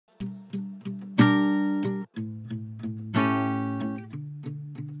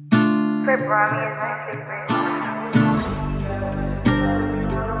Purpprxmi is my favorite.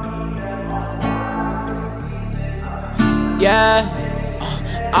 Yeah,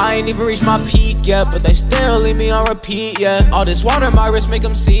 I ain't even reached my peak yet, but they still leave me on repeat, yeah. All this water on my wrist make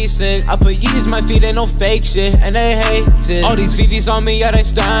them seasick. I put Yeezys my feet, ain't no fake shit, and they hate it. All these VVs on me, yeah, they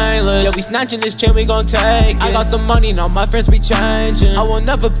stylish. Yeah, we snatching this chain, we gon' take it. I got the money, now my friends be changing. I will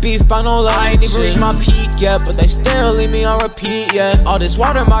never beef by no lie. I ain't even reached my peak yet, but they still leave me on repeat, yeah. All this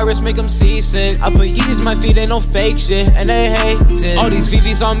water on my wrist make them seasick. I put Yeezys my feet, ain't no fake shit, and they hate it. All these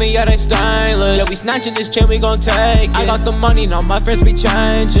VVs on me, yeah, they stylish. Yeah, we snatching this chain, we gon' take it. I got the money, now my friends be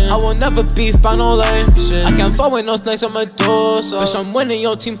changing. I will never beef by no lame shit. I can't fall with no snakes on my doors. Bitch, I'm winning,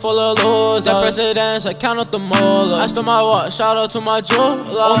 your team full of losers. At presidents, I count up the molar. I stole my watch, shout out to my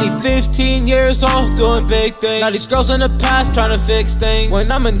jeweler. Only 15 years old, doing big things. Now these girls in the past trying to fix things.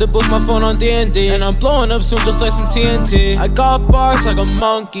 When I'm in the booth, my phone on D&D, and I'm blowing up soon just like some TNT. I got bars like a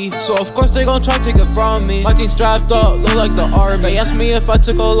monkey, so of course they gon' try to take it from me. My team strapped up, look like the army. They ask me if I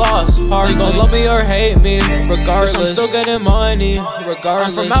took a loss, they gon' love me or hate me. Regardless, I'm still getting money.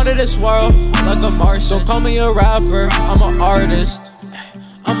 Regardless, I'm from out of this world, like a Martian. Don't call me a rapper, I'm an artist.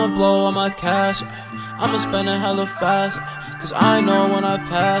 I'ma blow all my cash, I'ma spend it hella fast. Cause I know when I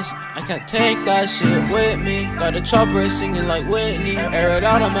pass, I can't take that shit with me. Got a chopper singing like Whitney. Air it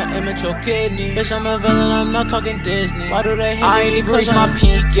out, I'm an immature kidney. Bitch, I'm a villain, I'm not talking Disney. Why do they hate me? I ain't even reached my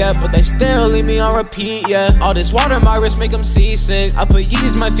peak yet, but they still leave me on repeat, yeah. All this water on my wrist make them seasick. I put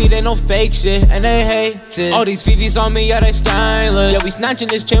Yeezys my feet, ain't no fake shit, and they hate it. All these VVs on me, yeah, they stylish. Yeah, we snatching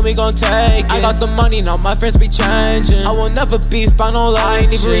this chain, we gon' take it. I got the money, now my friends be changing. I will never beef by no lie. I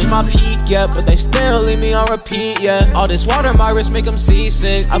ain't even reached my peak yet, but they still leave me on repeat, yeah. All this water on my wrist make them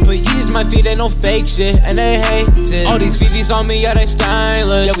seasick. I put Yeezys my feet, ain't no fake shit, and they hate it. All these VVs on me, yeah, they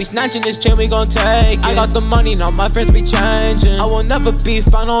stylish. Yeah, we snatching this chain, we gon' take it. I got the money, now my friends be changing. I will never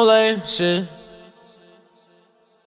beef by no lame shit.